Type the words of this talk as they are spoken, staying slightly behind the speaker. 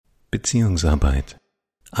Beziehungsarbeit.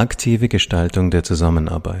 Aktive Gestaltung der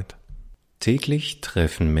Zusammenarbeit. Täglich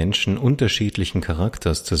treffen Menschen unterschiedlichen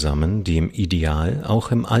Charakters zusammen, die im Ideal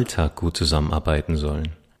auch im Alltag gut zusammenarbeiten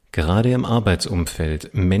sollen. Gerade im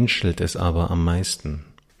Arbeitsumfeld menschelt es aber am meisten.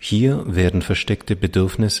 Hier werden versteckte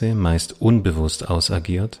Bedürfnisse meist unbewusst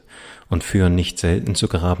ausagiert und führen nicht selten zu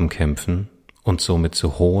Grabenkämpfen und somit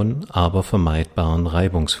zu hohen, aber vermeidbaren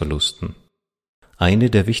Reibungsverlusten.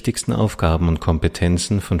 Eine der wichtigsten Aufgaben und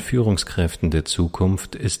Kompetenzen von Führungskräften der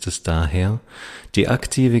Zukunft ist es daher, die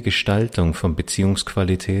aktive Gestaltung von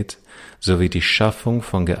Beziehungsqualität sowie die Schaffung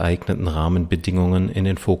von geeigneten Rahmenbedingungen in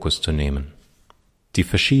den Fokus zu nehmen. Die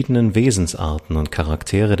verschiedenen Wesensarten und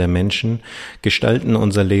Charaktere der Menschen gestalten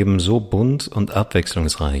unser Leben so bunt und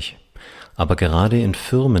abwechslungsreich, aber gerade in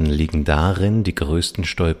Firmen liegen darin die größten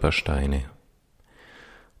Stolpersteine.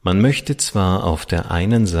 Man möchte zwar auf der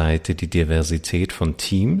einen Seite die Diversität von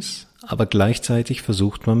Teams, aber gleichzeitig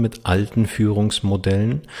versucht man mit alten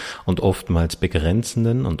Führungsmodellen und oftmals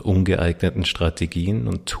begrenzenden und ungeeigneten Strategien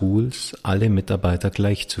und Tools alle Mitarbeiter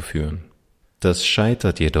gleich zu führen. Das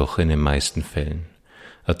scheitert jedoch in den meisten Fällen,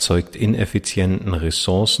 erzeugt ineffizienten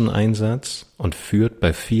Ressourceneinsatz und führt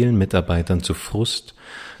bei vielen Mitarbeitern zu Frust,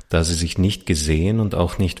 da sie sich nicht gesehen und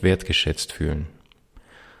auch nicht wertgeschätzt fühlen.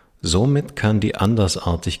 Somit kann die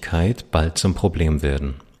Andersartigkeit bald zum Problem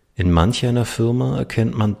werden. In manch einer Firma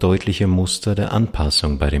erkennt man deutliche Muster der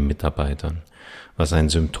Anpassung bei den Mitarbeitern, was ein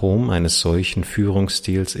Symptom eines solchen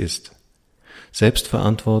Führungsstils ist.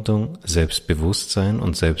 Selbstverantwortung, Selbstbewusstsein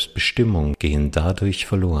und Selbstbestimmung gehen dadurch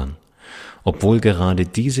verloren, obwohl gerade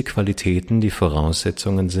diese Qualitäten die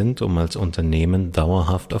Voraussetzungen sind, um als Unternehmen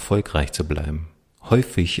dauerhaft erfolgreich zu bleiben.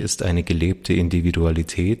 Häufig ist eine gelebte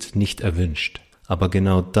Individualität nicht erwünscht. Aber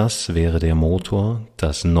genau das wäre der Motor,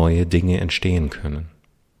 dass neue Dinge entstehen können.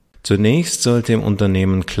 Zunächst sollte im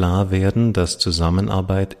Unternehmen klar werden, dass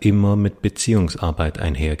Zusammenarbeit immer mit Beziehungsarbeit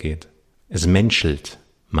einhergeht. Es menschelt,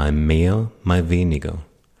 mal mehr, mal weniger.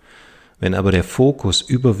 Wenn aber der Fokus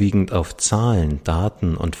überwiegend auf Zahlen,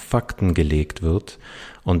 Daten und Fakten gelegt wird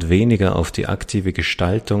und weniger auf die aktive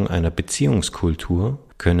Gestaltung einer Beziehungskultur,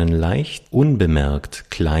 können leicht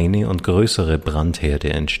unbemerkt kleine und größere Brandherde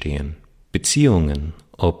entstehen. Beziehungen,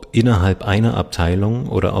 ob innerhalb einer Abteilung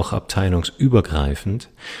oder auch abteilungsübergreifend,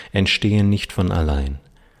 entstehen nicht von allein.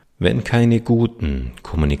 Wenn keine guten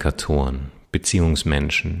Kommunikatoren,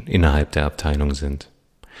 Beziehungsmenschen innerhalb der Abteilung sind.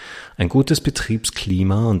 Ein gutes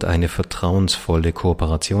Betriebsklima und eine vertrauensvolle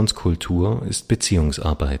Kooperationskultur ist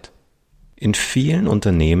Beziehungsarbeit. In vielen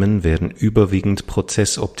Unternehmen werden überwiegend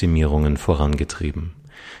Prozessoptimierungen vorangetrieben.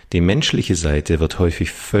 Die menschliche Seite wird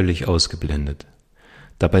häufig völlig ausgeblendet.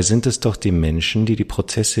 Dabei sind es doch die Menschen, die die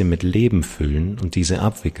Prozesse mit Leben füllen und diese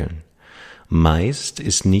abwickeln. Meist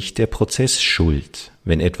ist nicht der Prozess schuld,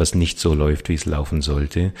 wenn etwas nicht so läuft, wie es laufen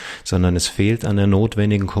sollte, sondern es fehlt an der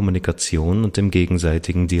notwendigen Kommunikation und dem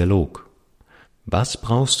gegenseitigen Dialog. Was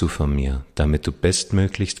brauchst du von mir, damit du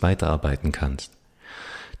bestmöglichst weiterarbeiten kannst?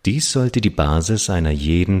 Dies sollte die Basis einer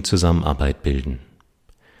jeden Zusammenarbeit bilden.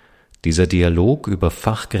 Dieser Dialog über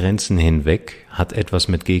Fachgrenzen hinweg hat etwas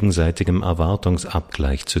mit gegenseitigem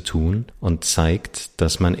Erwartungsabgleich zu tun und zeigt,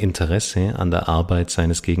 dass man Interesse an der Arbeit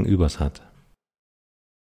seines Gegenübers hat.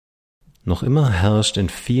 Noch immer herrscht in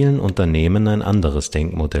vielen Unternehmen ein anderes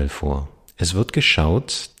Denkmodell vor. Es wird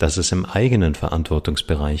geschaut, dass es im eigenen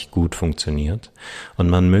Verantwortungsbereich gut funktioniert und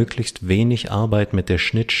man möglichst wenig Arbeit mit der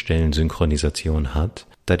Schnittstellensynchronisation hat,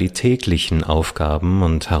 da die täglichen Aufgaben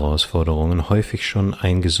und Herausforderungen häufig schon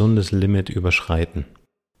ein gesundes Limit überschreiten.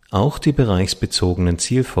 Auch die bereichsbezogenen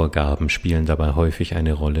Zielvorgaben spielen dabei häufig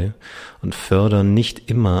eine Rolle und fördern nicht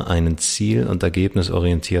immer einen ziel- und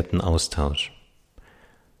ergebnisorientierten Austausch.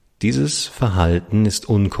 Dieses Verhalten ist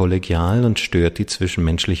unkollegial und stört die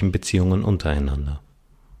zwischenmenschlichen Beziehungen untereinander.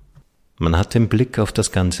 Man hat den Blick auf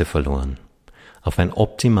das Ganze verloren, auf ein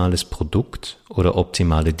optimales Produkt oder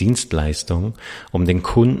optimale Dienstleistung, um den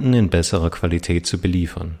Kunden in besserer Qualität zu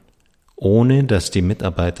beliefern, ohne dass die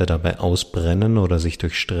Mitarbeiter dabei ausbrennen oder sich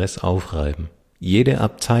durch Stress aufreiben. Jede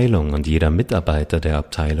Abteilung und jeder Mitarbeiter der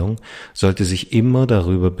Abteilung sollte sich immer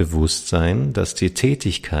darüber bewusst sein, dass die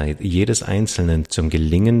Tätigkeit jedes Einzelnen zum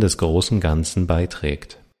Gelingen des großen Ganzen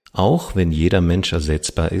beiträgt. Auch wenn jeder Mensch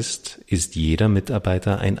ersetzbar ist, ist jeder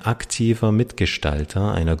Mitarbeiter ein aktiver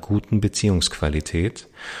Mitgestalter einer guten Beziehungsqualität,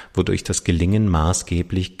 wodurch das Gelingen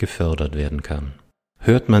maßgeblich gefördert werden kann.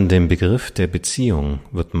 Hört man den Begriff der Beziehung,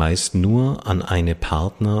 wird meist nur an eine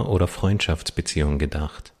Partner- oder Freundschaftsbeziehung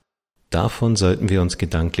gedacht. Davon sollten wir uns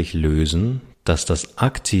gedanklich lösen, dass das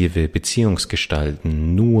aktive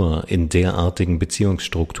Beziehungsgestalten nur in derartigen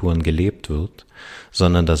Beziehungsstrukturen gelebt wird,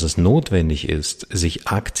 sondern dass es notwendig ist, sich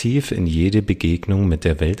aktiv in jede Begegnung mit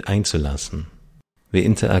der Welt einzulassen. Wir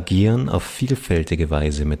interagieren auf vielfältige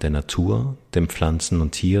Weise mit der Natur, den Pflanzen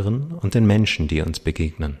und Tieren und den Menschen, die uns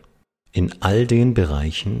begegnen. In all den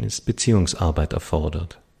Bereichen ist Beziehungsarbeit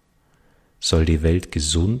erfordert. Soll die Welt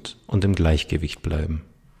gesund und im Gleichgewicht bleiben.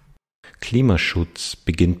 Klimaschutz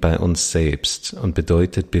beginnt bei uns selbst und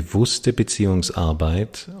bedeutet bewusste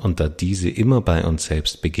Beziehungsarbeit, und da diese immer bei uns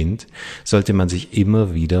selbst beginnt, sollte man sich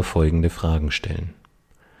immer wieder folgende Fragen stellen.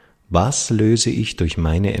 Was löse ich durch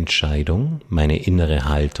meine Entscheidung, meine innere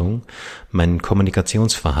Haltung, mein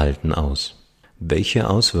Kommunikationsverhalten aus? Welche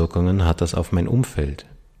Auswirkungen hat das auf mein Umfeld?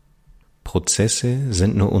 Prozesse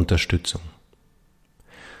sind nur Unterstützung.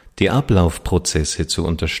 Die Ablaufprozesse zur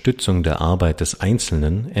Unterstützung der Arbeit des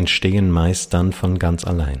Einzelnen entstehen meist dann von ganz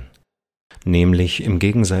allein, nämlich im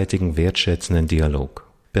gegenseitigen wertschätzenden Dialog.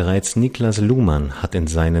 Bereits Niklas Luhmann hat in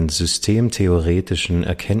seinen systemtheoretischen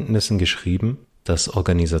Erkenntnissen geschrieben, dass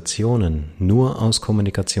Organisationen nur aus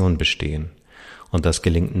Kommunikation bestehen, und das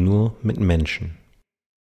gelingt nur mit Menschen.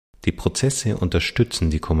 Die Prozesse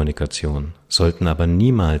unterstützen die Kommunikation, sollten aber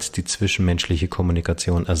niemals die zwischenmenschliche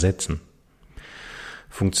Kommunikation ersetzen.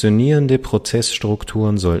 Funktionierende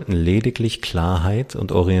Prozessstrukturen sollten lediglich Klarheit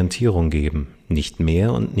und Orientierung geben, nicht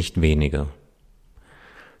mehr und nicht weniger.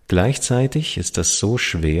 Gleichzeitig ist das so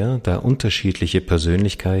schwer, da unterschiedliche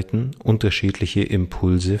Persönlichkeiten unterschiedliche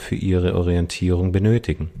Impulse für ihre Orientierung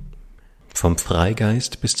benötigen. Vom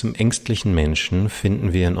Freigeist bis zum ängstlichen Menschen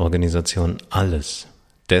finden wir in Organisationen alles.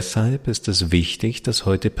 Deshalb ist es wichtig, dass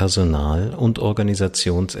heute Personal- und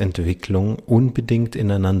Organisationsentwicklung unbedingt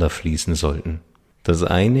ineinander fließen sollten. Das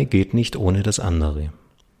eine geht nicht ohne das andere.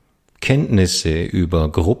 Kenntnisse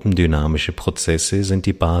über gruppendynamische Prozesse sind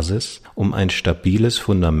die Basis, um ein stabiles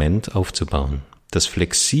Fundament aufzubauen, das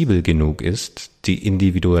flexibel genug ist, die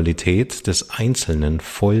Individualität des Einzelnen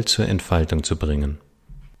voll zur Entfaltung zu bringen.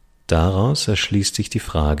 Daraus erschließt sich die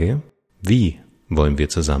Frage, wie wollen wir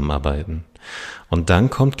zusammenarbeiten? Und dann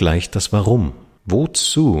kommt gleich das Warum.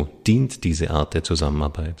 Wozu dient diese Art der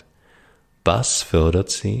Zusammenarbeit? Was fördert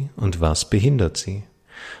sie und was behindert sie?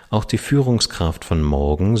 Auch die Führungskraft von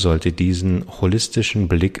morgen sollte diesen holistischen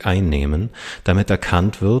Blick einnehmen, damit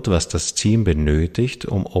erkannt wird, was das Team benötigt,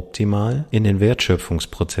 um optimal in den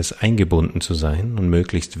Wertschöpfungsprozess eingebunden zu sein und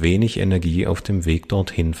möglichst wenig Energie auf dem Weg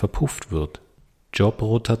dorthin verpufft wird.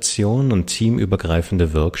 Jobrotation und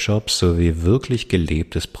teamübergreifende Workshops sowie wirklich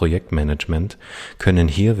gelebtes Projektmanagement können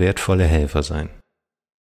hier wertvolle Helfer sein.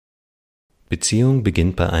 Beziehung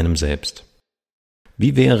beginnt bei einem selbst.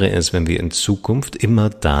 Wie wäre es, wenn wir in Zukunft immer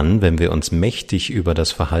dann, wenn wir uns mächtig über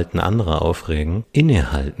das Verhalten anderer aufregen,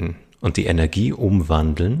 innehalten und die Energie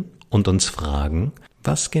umwandeln und uns fragen,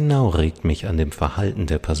 was genau regt mich an dem Verhalten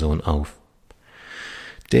der Person auf?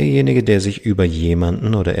 Derjenige, der sich über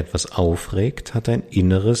jemanden oder etwas aufregt, hat ein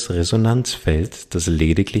inneres Resonanzfeld, das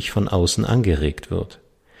lediglich von außen angeregt wird.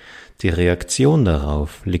 Die Reaktion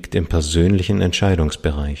darauf liegt im persönlichen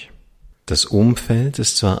Entscheidungsbereich. Das Umfeld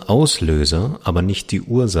ist zwar Auslöser, aber nicht die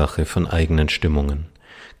Ursache von eigenen Stimmungen,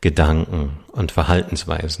 Gedanken und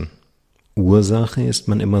Verhaltensweisen. Ursache ist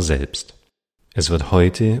man immer selbst. Es wird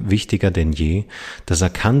heute wichtiger denn je, dass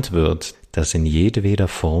erkannt wird, dass in jedweder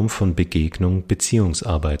Form von Begegnung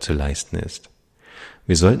Beziehungsarbeit zu leisten ist.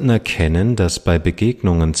 Wir sollten erkennen, dass bei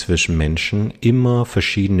Begegnungen zwischen Menschen immer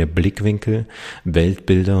verschiedene Blickwinkel,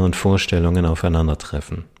 Weltbilder und Vorstellungen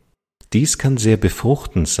aufeinandertreffen. Dies kann sehr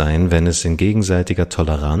befruchtend sein, wenn es in gegenseitiger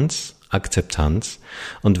Toleranz, Akzeptanz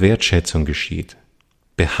und Wertschätzung geschieht.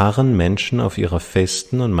 Beharren Menschen auf ihrer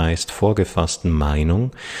festen und meist vorgefassten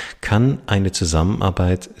Meinung, kann eine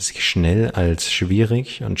Zusammenarbeit sich schnell als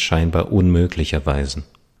schwierig und scheinbar unmöglich erweisen.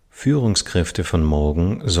 Führungskräfte von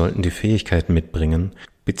morgen sollten die Fähigkeit mitbringen,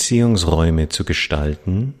 Beziehungsräume zu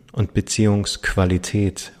gestalten und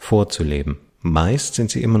Beziehungsqualität vorzuleben. Meist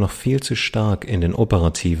sind sie immer noch viel zu stark in den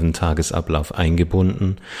operativen Tagesablauf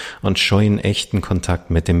eingebunden und scheuen echten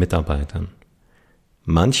Kontakt mit den Mitarbeitern.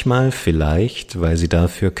 Manchmal vielleicht, weil sie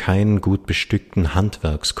dafür keinen gut bestückten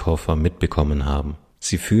Handwerkskoffer mitbekommen haben.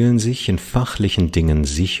 Sie fühlen sich in fachlichen Dingen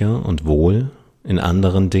sicher und wohl, in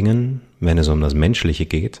anderen Dingen, wenn es um das Menschliche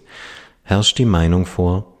geht, herrscht die Meinung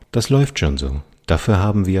vor, das läuft schon so, dafür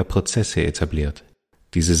haben wir Prozesse etabliert.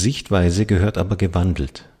 Diese Sichtweise gehört aber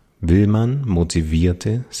gewandelt. Will man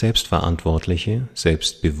motivierte, selbstverantwortliche,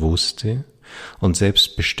 selbstbewusste und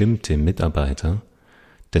selbstbestimmte Mitarbeiter,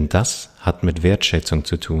 denn das hat mit Wertschätzung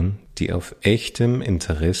zu tun, die auf echtem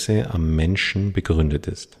Interesse am Menschen begründet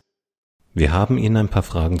ist. Wir haben Ihnen ein paar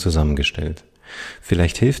Fragen zusammengestellt.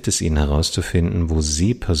 Vielleicht hilft es Ihnen herauszufinden, wo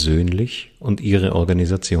Sie persönlich und Ihre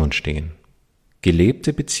Organisation stehen.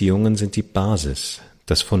 Gelebte Beziehungen sind die Basis,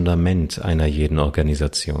 das Fundament einer jeden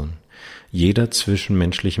Organisation, jeder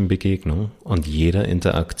zwischenmenschlichen Begegnung und jeder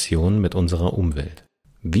Interaktion mit unserer Umwelt.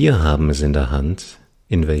 Wir haben es in der Hand,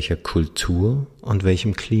 in welcher Kultur und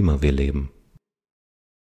welchem Klima wir leben.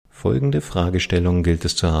 Folgende Fragestellung gilt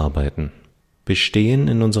es zu erarbeiten. Bestehen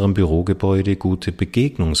in unserem Bürogebäude gute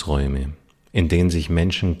Begegnungsräume, in denen sich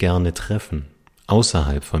Menschen gerne treffen,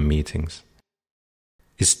 außerhalb von Meetings?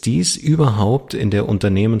 Ist dies überhaupt in der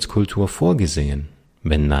Unternehmenskultur vorgesehen?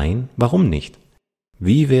 Wenn nein, warum nicht?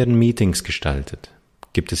 Wie werden Meetings gestaltet?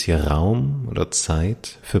 Gibt es hier Raum oder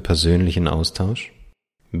Zeit für persönlichen Austausch?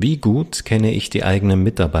 Wie gut kenne ich die eigenen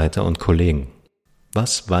Mitarbeiter und Kollegen?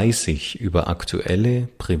 Was weiß ich über aktuelle,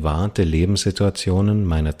 private Lebenssituationen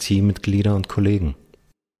meiner Teammitglieder und Kollegen?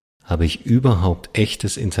 Habe ich überhaupt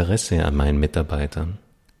echtes Interesse an meinen Mitarbeitern?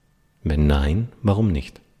 Wenn nein, warum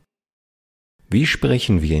nicht? Wie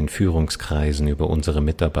sprechen wir in Führungskreisen über unsere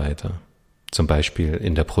Mitarbeiter, zum Beispiel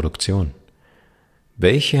in der Produktion?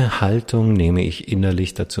 Welche Haltung nehme ich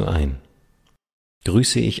innerlich dazu ein?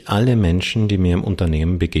 Grüße ich alle Menschen, die mir im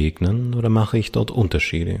Unternehmen begegnen, oder mache ich dort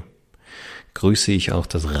Unterschiede? Grüße ich auch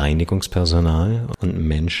das Reinigungspersonal und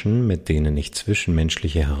Menschen, mit denen ich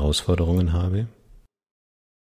zwischenmenschliche Herausforderungen habe?